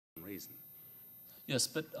reason. Yes,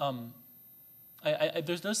 but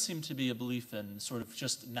there does seem to be a belief in sort of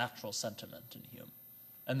just natural sentiment in Hume,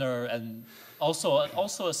 and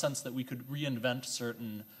also a sense that we could reinvent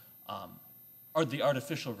certain the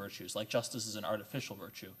artificial virtues, like justice is an artificial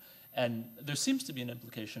virtue. And there seems to be an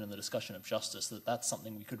implication in the discussion of justice that that's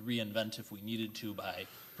something we could reinvent if we needed to by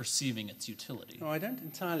perceiving its utility. No, I don't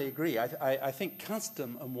entirely agree. I think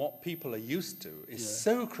custom and what people are used to is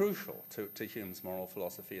so crucial to Hume's moral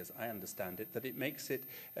philosophy, as I understand it, that it makes it,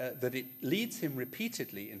 that it leads him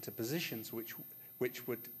repeatedly into positions which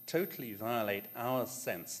would totally violate our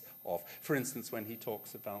sense of, for instance, when he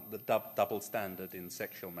talks about the double standard in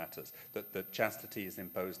sexual matters, that chastity is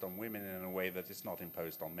imposed on women in a way that is not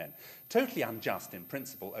imposed on men. Totally unjust in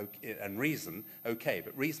principle, and reason, okay,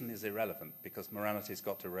 but reason is irrelevant because morality's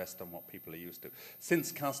got to rest on what people are used to.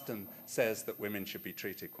 Since custom says that women should be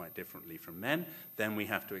treated quite differently from men, then we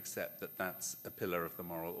have to accept that that's a pillar of the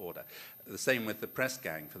moral order. The same with the press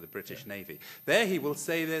gang for the British Navy. There he will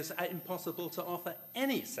say there's impossible to offer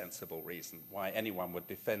any sensible reason why anyone would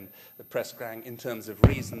defend the press gang in terms of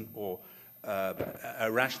reason or a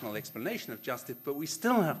rational explanation of justice, but we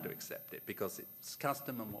still have to accept it because it's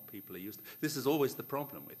custom and what people are used to. This is always the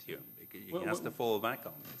problem with Hume. He has to fall back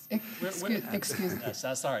on this. Excuse me.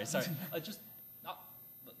 Yes, sorry.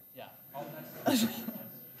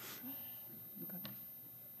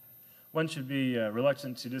 One should be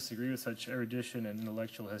reluctant to disagree with such erudition and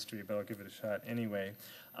intellectual history, but I'll give it a shot anyway.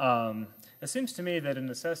 It seems to me that in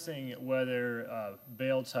assessing whether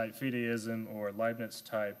Bayle-type fideism or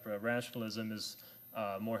Leibniz-type rationalism is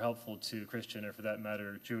more helpful to Christian, or for that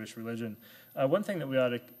matter, Jewish religion, one thing that we ought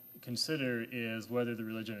to consider is whether the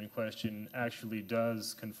religion in question actually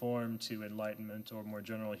does conform to Enlightenment or more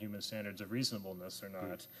general human standards of reasonableness or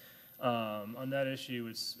not. On that issue,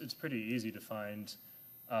 it's pretty easy to find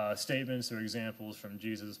statements or examples from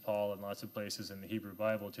Jesus, Paul, and lots of places in the Hebrew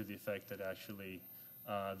Bible to the effect that actually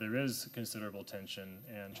there is considerable tension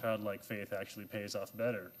and childlike faith actually pays off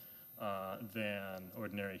better than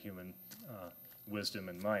ordinary human wisdom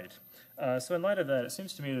and might. So in light of that, it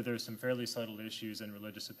seems to me that there's some fairly subtle issues in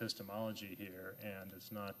religious epistemology here, and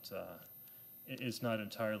it's not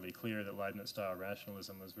entirely clear that Leibniz-style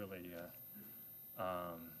rationalism was really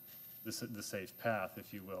the safe path,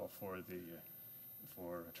 if you will, for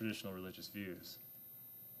traditional religious views.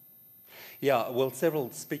 Yeah, well,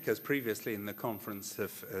 several speakers previously in the conference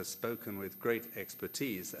have spoken with great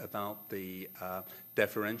expertise about the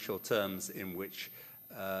deferential terms in which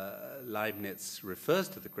Leibniz refers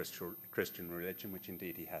to the Christian religion, which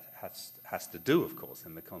indeed he has to do, of course,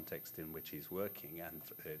 in the context in which he's working and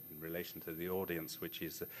in relation to the audience which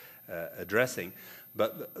he's addressing.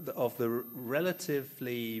 But of the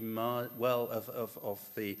relatively,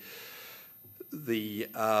 the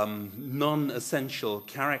non-essential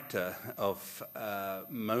character of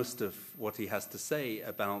most of what he has to say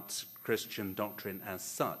about Christian doctrine as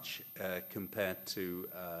such compared to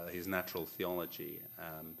his natural theology.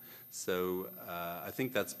 So I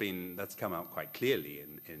think that's come out quite clearly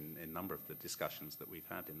in a number of the discussions that we've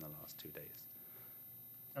had in the last 2 days.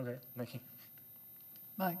 Okay, thank you.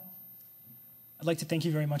 Mike. I'd like to thank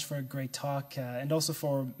you very much for a great talk, and also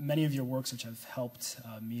for many of your works which have helped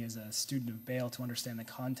me as a student of Bayle to understand the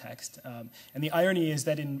context. And the irony is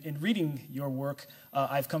that in reading your work,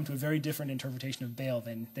 I've come to a very different interpretation of Bayle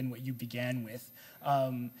than what you began with.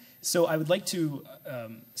 So I would like to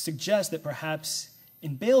suggest that perhaps,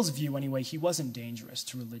 in Bayle's view anyway, he wasn't dangerous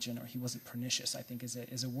to religion, or he wasn't pernicious, I think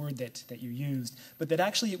is a word that you used, but that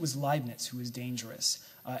actually it was Leibniz who was dangerous.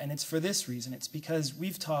 And it's for this reason. It's because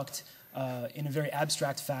we've talked in a very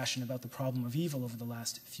abstract fashion about the problem of evil over the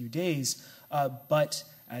last few days, but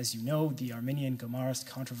as you know, the Arminian Gomarist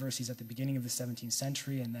controversies at the beginning of the 17th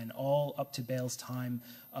century and then all up to Bayle's time,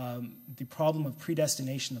 the problem of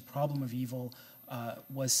predestination, the problem of evil,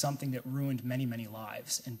 was something that ruined many, many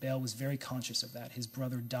lives, and Bayle was very conscious of that. His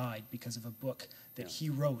brother died because of a book that he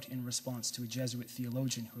wrote in response to a Jesuit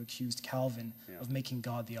theologian who accused Calvin of making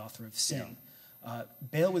God the author of sin.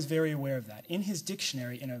 Bayle was very aware of that. In his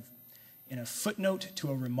dictionary, in a footnote to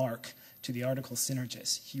a remark to the article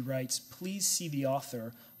Synergis, he writes, "Please see the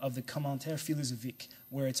author of the Commentaire philosophique,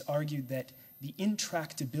 where it's argued that the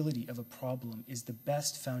intractability of a problem is the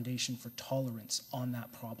best foundation for tolerance on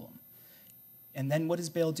that problem." And then what does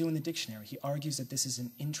Bayle do in the dictionary? He argues that this is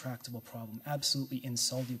an intractable problem, absolutely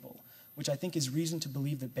insoluble, which I think is reason to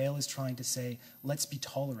believe that Bayle is trying to say, let's be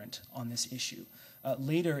tolerant on this issue.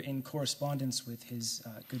 Later, in correspondence with his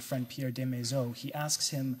good friend Pierre Desmaisons, he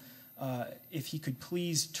asks him if he could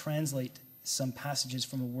please translate some passages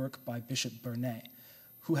from a work by Bishop Burnet,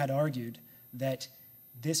 who had argued that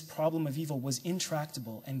this problem of evil was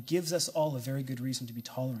intractable and gives us all a very good reason to be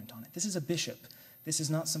tolerant on it. This is a bishop. This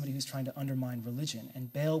is not somebody who's trying to undermine religion.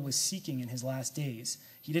 And Bayle was seeking in his last days.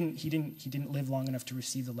 He didn't live long enough to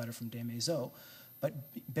receive the letter from Des Maizeaux, but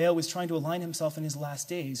Bayle was trying to align himself in his last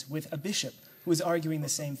days with a bishop who was arguing the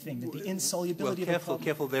same thing, that the insolubility of the problem...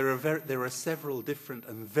 Careful. There are several different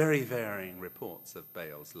and very varying reports of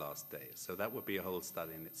Bayle's last days, so that would be a whole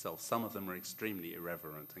study in itself. Some of them are extremely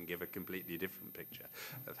irreverent and give a completely different picture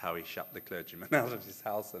of how he shut the clergyman out of his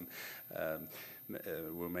house and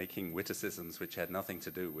were making witticisms which had nothing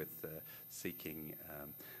to do with seeking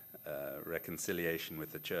reconciliation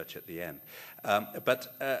with the church at the end.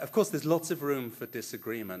 But of course, there's lots of room for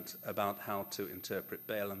disagreement about how to interpret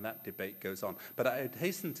Bayle, and that debate goes on. But I'd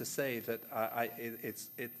hasten to say that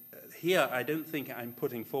here I don't think I'm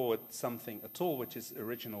putting forward something at all which is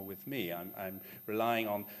original with me. I'm relying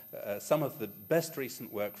on some of the best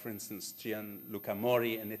recent work, for instance, Gianluca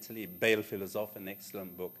Mori in Italy, Bayle Philosophe, an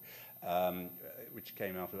excellent book, which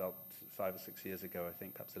came out about 5 or 6 years ago, I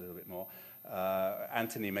think, perhaps a little bit more.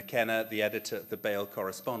 Anthony McKenna, the editor of the Bayle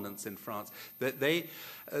Correspondence in France. There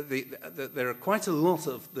are quite a lot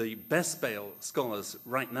of the best Bayle scholars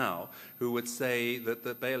right now who would say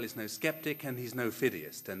that Bayle is no skeptic and he's no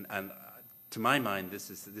fideist. And to my mind, this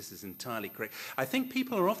is entirely correct. I think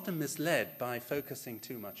people are often misled by focusing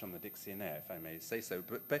too much on the Dictionnaire, if I may say so.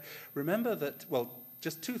 But remember that, well,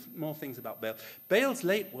 just two more things about Bayle. Bayle's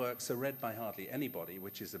late works are read by hardly anybody,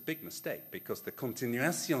 which is a big mistake, because the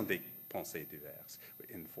Continuation des Pensées diverses,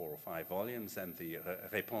 in 4 or 5 volumes, and the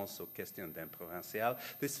Réponse aux questions d'un provincial,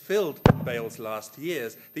 this filled Bayle's last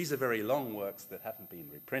years. These are very long works that haven't been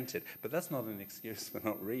reprinted, but that's not an excuse for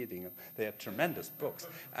not reading them. They are tremendous books,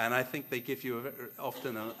 and I think they give you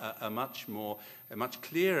often a much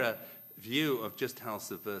clearer view of just how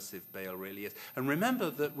subversive Bayle really is. And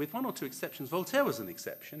remember that with 1 or 2 exceptions, Voltaire was an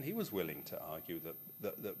exception. He was willing to argue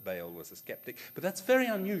that Bayle was a skeptic, but that's very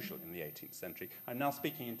unusual in the 18th century. I'm now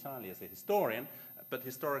speaking entirely as a historian, but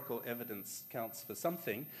historical evidence counts for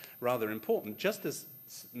something rather important, just as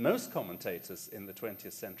most commentators in the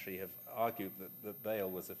 20th century have argued that Bayle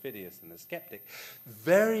was a fideist and a skeptic.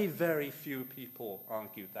 Very, very few people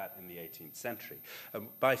argued that in the 18th century.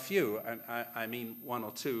 By few, I mean 1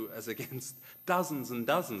 or 2 as against dozens and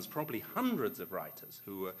dozens, probably hundreds of writers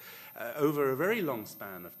who were, over a very long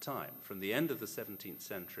span of time, from the end of the 17th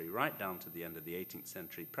century right down to the end of the 18th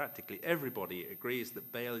century, practically everybody agrees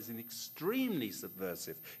that Bayle is an extremely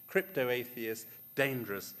subversive, crypto-atheist,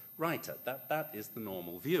 dangerous writer. That is the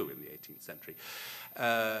normal view in the 18th century.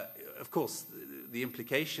 Of course, the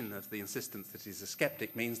implication of the insistence that he's a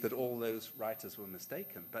skeptic means that all those writers were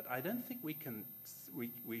mistaken, but I don't think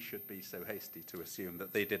we should be so hasty to assume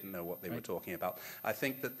that they didn't know what they were talking about. I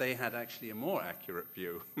think that they had actually a more accurate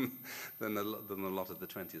view than a lot of the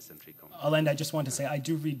 20th century commentators. I'll end. I just want to say I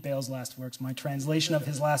do read Bayle's last works. My translation of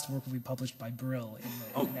his last work will be published by Brill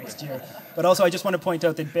in the next year. But also I just want to point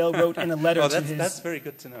out that Bayle wrote in a letter to his... That's very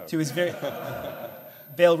good to know.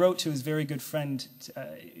 Bayle wrote to his very good friend,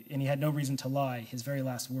 and he had no reason to lie. His very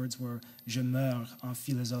last words were, "Je meurs un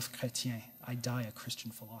philosophe chrétien." I die a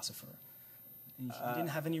Christian philosopher. And he didn't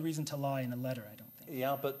have any reason to lie in a letter, I don't think.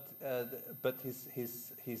 Yeah, but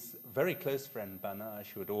his very close friend Banach,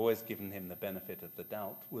 who had always given him the benefit of the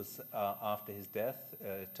doubt, was after his death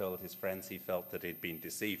told his friends he felt that he'd been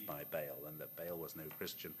deceived by Bayle and that Bayle was no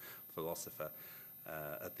Christian philosopher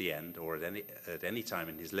at the end or at any time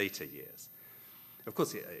in his later years. Of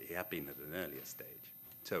course, he had been at an earlier stage.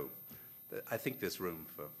 So I think there's room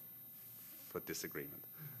for disagreement.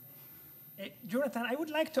 Jonathan, I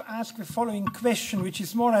would like to ask the following question, which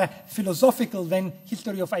is more a philosophical than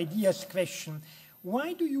history of ideas question.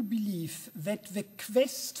 Why do you believe that the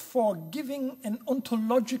quest for giving an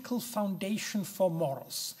ontological foundation for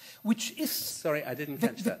morals, which is... Sorry, I didn't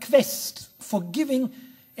catch that. The quest for giving...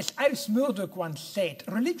 As Iris Murdoch once said,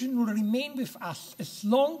 religion will remain with us as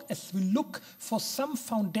long as we look for some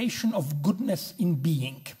foundation of goodness in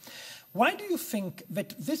being. Why do you think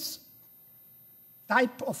that this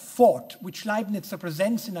type of thought, which Leibniz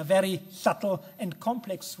represents in a very subtle and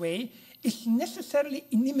complex way, is necessarily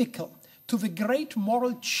inimical to the great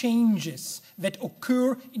moral changes that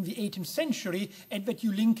occur in the 18th century and that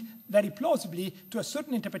you link very plausibly to a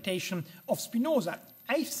certain interpretation of Spinoza?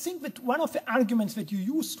 I think that one of the arguments that you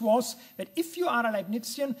used was that if you are a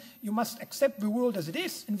Leibnizian, you must accept the world as it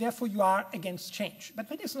is, and therefore you are against change. But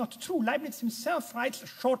that is not true. Leibniz himself writes a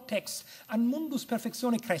short text, An Mundus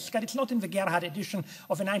Perfectione Crescat. It's not in the Gerhard edition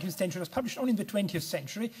of the 19th century. It was published only in the 20th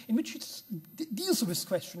century, in which he deals with this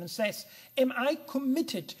question and says, am I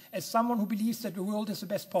committed, as someone who believes that the world is the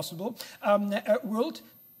best possible world,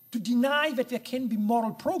 to deny that there can be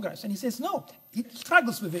moral progress. And he says, no, he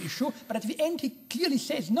struggles with the issue, but at the end he clearly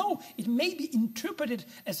says, no, it may be interpreted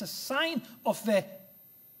as a sign of the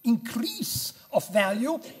increase of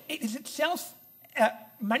value. It is itself a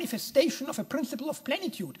manifestation of a principle of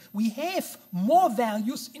plenitude. We have more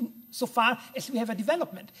values insofar as we have a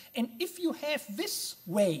development. And if you have this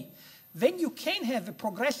way, then you can have a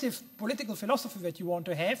progressive political philosophy that you want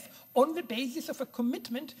to have on the basis of a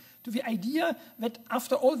commitment to the idea that,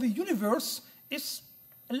 after all, the universe is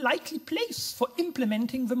a likely place for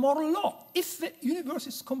implementing the moral law. If the universe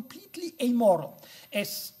is completely amoral,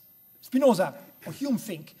 as Spinoza or Hume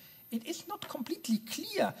think, it is not completely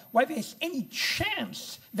clear why there is any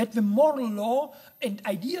chance that the moral law and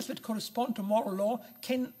ideas that correspond to moral law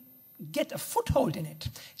can get a foothold in it,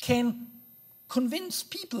 can convince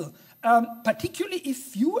people, particularly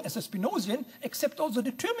if you, as a Spinozian, accept also the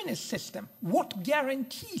determinist system. What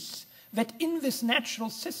guarantees that in this natural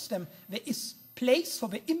system there is place for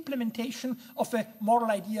the implementation of the moral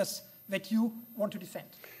ideas that you want to defend?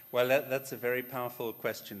 Well, that's a very powerful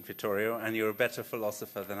question, Vittorio, and you're a better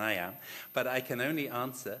philosopher than I am. But I can only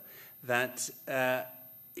answer that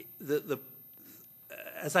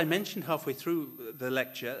as I mentioned halfway through the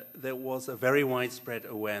lecture, there was a very widespread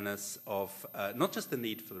awareness of not just the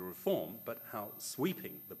need for the reform, but how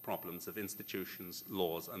sweeping the problems of institutions,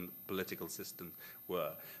 laws, and political systems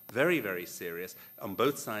were. Very, very serious on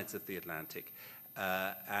both sides of the Atlantic.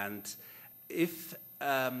 And if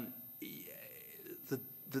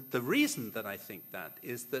the reason that I think that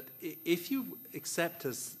is that if you accept,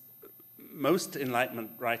 as most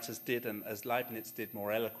Enlightenment writers did, and as Leibniz did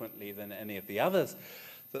more eloquently than any of the others,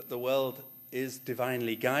 that the world is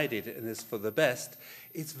divinely guided and is for the best,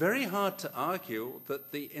 it's very hard to argue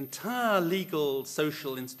that the entire legal,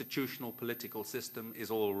 social, institutional, political system is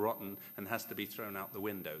all rotten and has to be thrown out the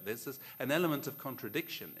window. There's an element of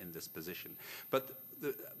contradiction in this position. But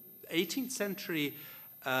the 18th century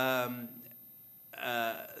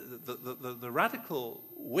the radical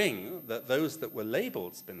wing, those that were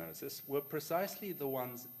labeled Spinozas, were precisely the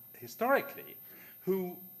ones historically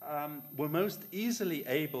who were most easily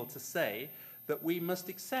able to say that we must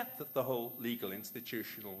accept that the whole legal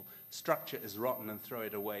institutional structure is rotten and throw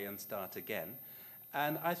it away and start again.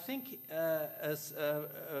 And I think, as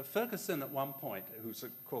Ferguson at one point, who's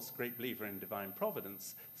of course a great believer in divine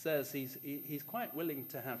providence, says he's quite willing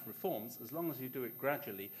to have reforms as long as you do it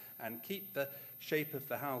gradually and keep the shape of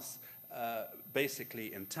the house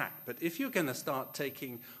basically intact. But if you're going to start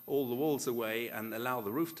taking all the walls away and allow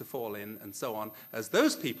the roof to fall in and so on, as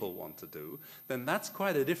those people want to do, then that's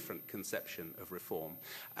quite a different conception of reform.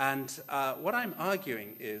 And what I'm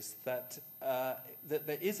arguing is that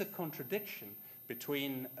there is a contradiction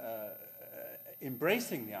between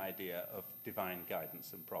embracing the idea of divine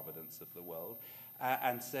guidance and providence of the world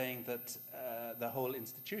and saying that the whole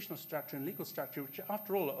institutional structure and legal structure, which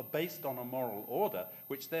after all are based on a moral order,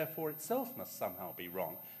 which therefore itself must somehow be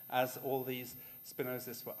wrong, as all these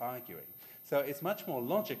Spinozists were arguing. So it's much more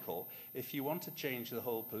logical, if you want to change the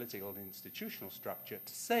whole political and institutional structure,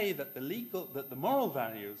 to say that the moral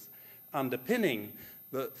values underpinning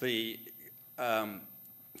the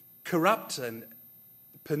corrupt and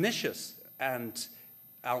pernicious and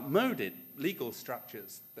outmoded legal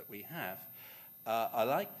structures that we have are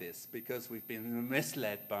like this because we've been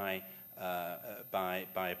misled by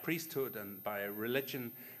a priesthood and by a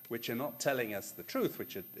religion which are not telling us the truth,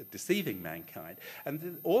 which are deceiving mankind.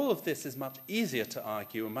 And all of this is much easier to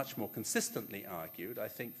argue and much more consistently argued, I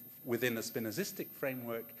think, within a Spinozistic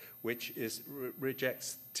framework which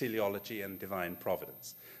rejects teleology and divine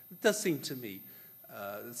providence. It does seem to me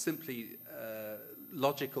simply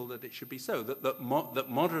logical that it should be so, that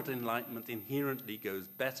moderate enlightenment inherently goes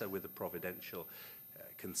better with a providential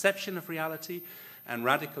conception of reality, and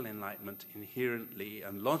radical enlightenment inherently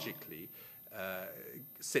and logically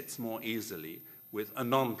sits more easily with a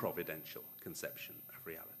non-providential conception of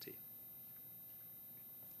reality.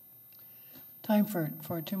 Time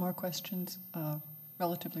for two more questions,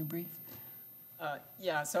 relatively brief.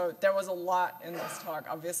 Yeah, so there was a lot in this talk,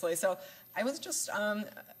 obviously. So I was just,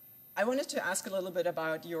 I wanted to ask a little bit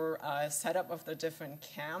about your setup of the different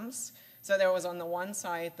camps. So there was on the one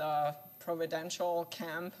side the providential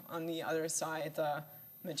camp, on the other side the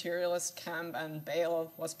materialist camp, and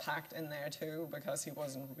Bayle was packed in there too because he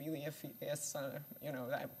wasn't really a theist, you know,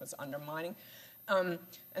 that was undermining. And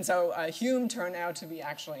so Hume turned out to be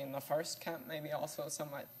actually in the first camp, maybe also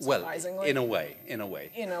somewhat surprisingly. Well, in a way. In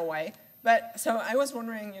a way. But so I was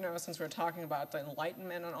wondering, you know, since we're talking about the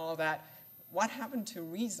Enlightenment and all that, what happened to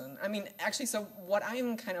reason? I mean, actually, so what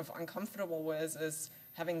I'm kind of uncomfortable with is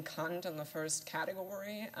having Kant in the first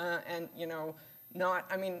category, and, you know, not,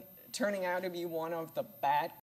 I mean, turning out to be one of the bad